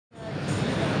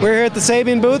We're here at the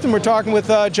Sabian booth and we're talking with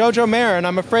Jojo Mayer, and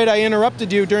I'm afraid I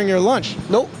interrupted you during your lunch.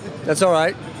 Nope, that's all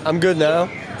right. I'm good now.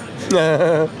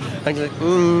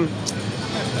 I'm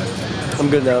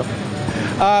good now.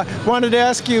 Wanted to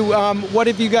ask you, what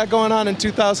have you got going on in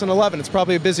 2011? It's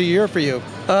probably a busy year for you.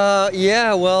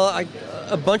 Yeah, well,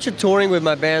 a bunch of touring with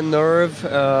my band Nerve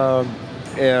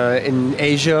in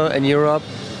Asia and Europe.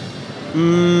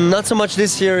 Not so much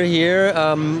this year here.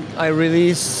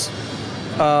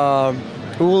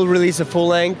 We will release a full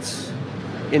length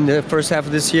in the first half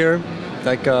of this year,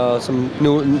 like some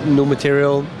new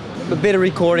material. A bit of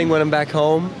recording when I'm back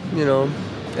home, you know,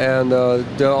 and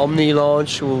the Omni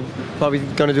launch. We're probably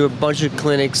gonna do a bunch of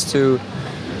clinics to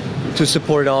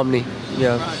support Omni.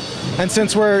 Yeah. And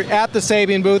since we're at the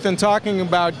Sabian booth and talking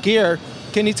about gear,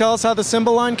 can you tell us how the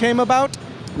cymbal line came about?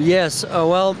 Yes.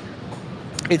 Well,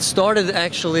 it started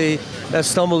actually. I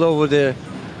stumbled over the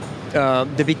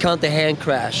Bicante hand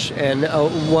crash, and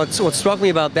what struck me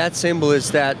about that cymbal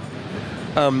is that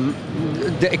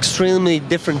the extremely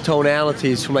different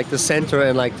tonalities from like the center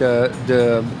and like the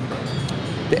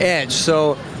edge.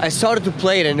 So I started to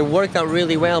play it and it worked out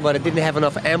really well, but it didn't have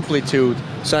enough amplitude,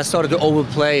 so I started to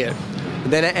overplay it.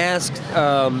 And then I asked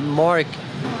Mark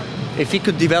if he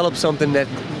could develop something that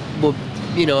would,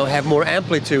 you know, have more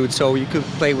amplitude, so you could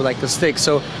play with like the stick.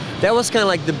 So that was kind of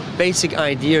like the basic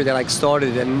idea that like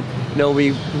started, and you know,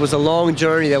 it was a long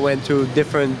journey that went to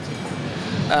different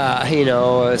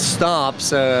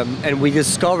stops, and we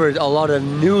discovered a lot of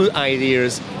new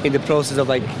ideas in the process of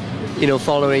like, you know,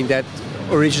 following that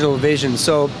original vision.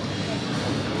 So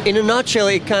in a nutshell,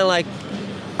 it kind of like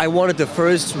I wanted the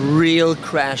first real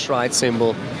crash ride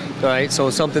cymbal, right? So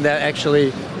something that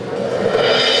actually,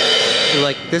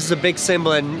 like, this is a big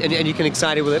cymbal, and you can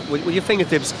excite it with your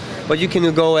fingertips, but you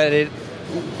can go at it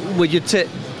with your tip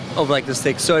of like the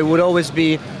stick. So it would always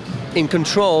be in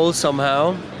control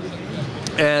somehow,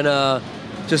 and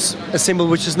just a cymbal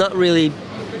which is not really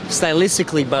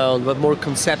stylistically bound, but more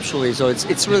conceptually. So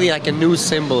it's really like a new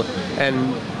cymbal,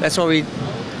 and that's why we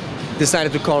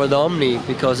decided to call it Omni,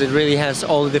 because it really has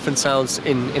all the different sounds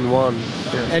in one.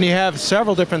 Yeah. And you have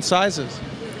several different sizes.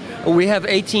 We have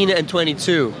 18 and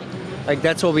 22. Like,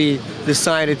 that's what we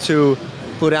decided to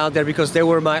put out there, because they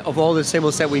were of all the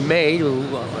cymbals that we made, we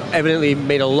evidently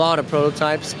made a lot of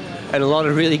prototypes and a lot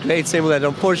of really great cymbals that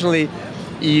unfortunately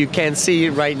you can't see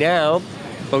right now,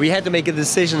 but we had to make a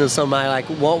decision of somehow like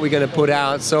what we're gonna put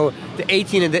out. So the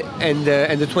 18 and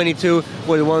the 22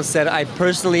 were the ones that I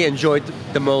personally enjoyed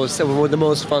the most, and were the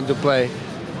most fun to play.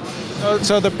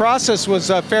 So the process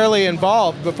was fairly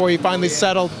involved before you finally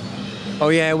settled. Oh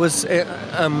yeah, it was.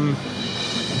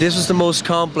 This was the most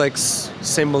complex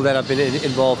cymbal that I've been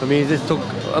involved. I mean, it took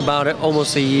about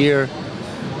almost a year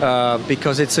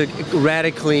because it's a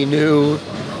radically new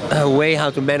way how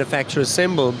to manufacture a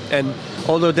cymbal. And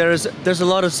although there's a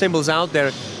lot of cymbals out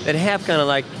there that have kind of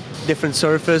like different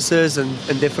surfaces and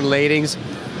different latings,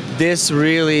 this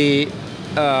really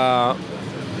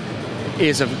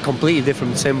is a completely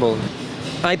different cymbal.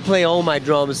 I play all my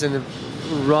drums in a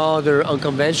rather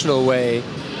unconventional way,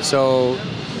 so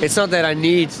it's not that I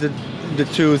need the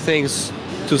two things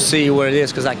to see where it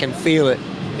is, because I can feel it,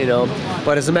 you know.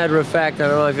 But as a matter of fact, I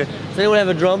don't know if does anyone have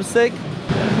a drumstick?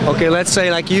 Okay, let's say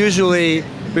like usually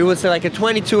we would say like a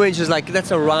 22 inch is like,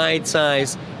 that's a ride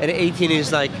size, and 18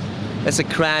 is like, that's a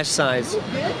crash size.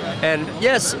 And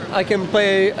yes, I can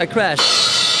play a crash,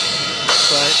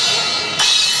 right?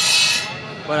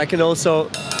 But I can also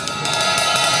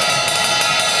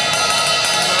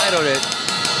ride on it,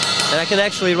 and I can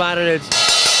actually ride on it.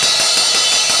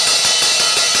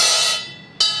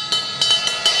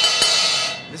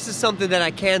 This is something that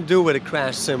I can't do with a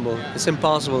crash cymbal. It's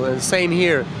impossible, and same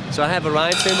here. So I have a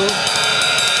ride cymbal.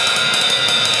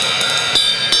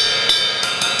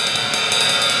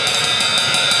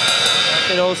 I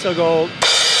can also go.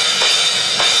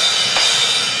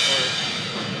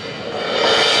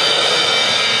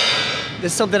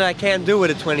 This is something I can't do with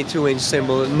a 22-inch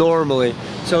cymbal normally.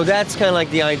 So that's kind of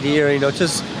like the idea, you know,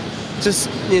 just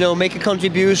you know, make a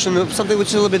contribution of something which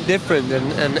is a little bit different,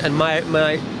 and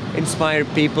might inspire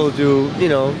people to, you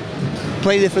know,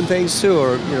 play different things too,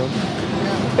 or, you know.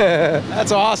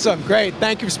 That's awesome. Great.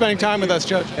 Thank you for spending time with us,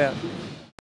 Jojo. Yeah.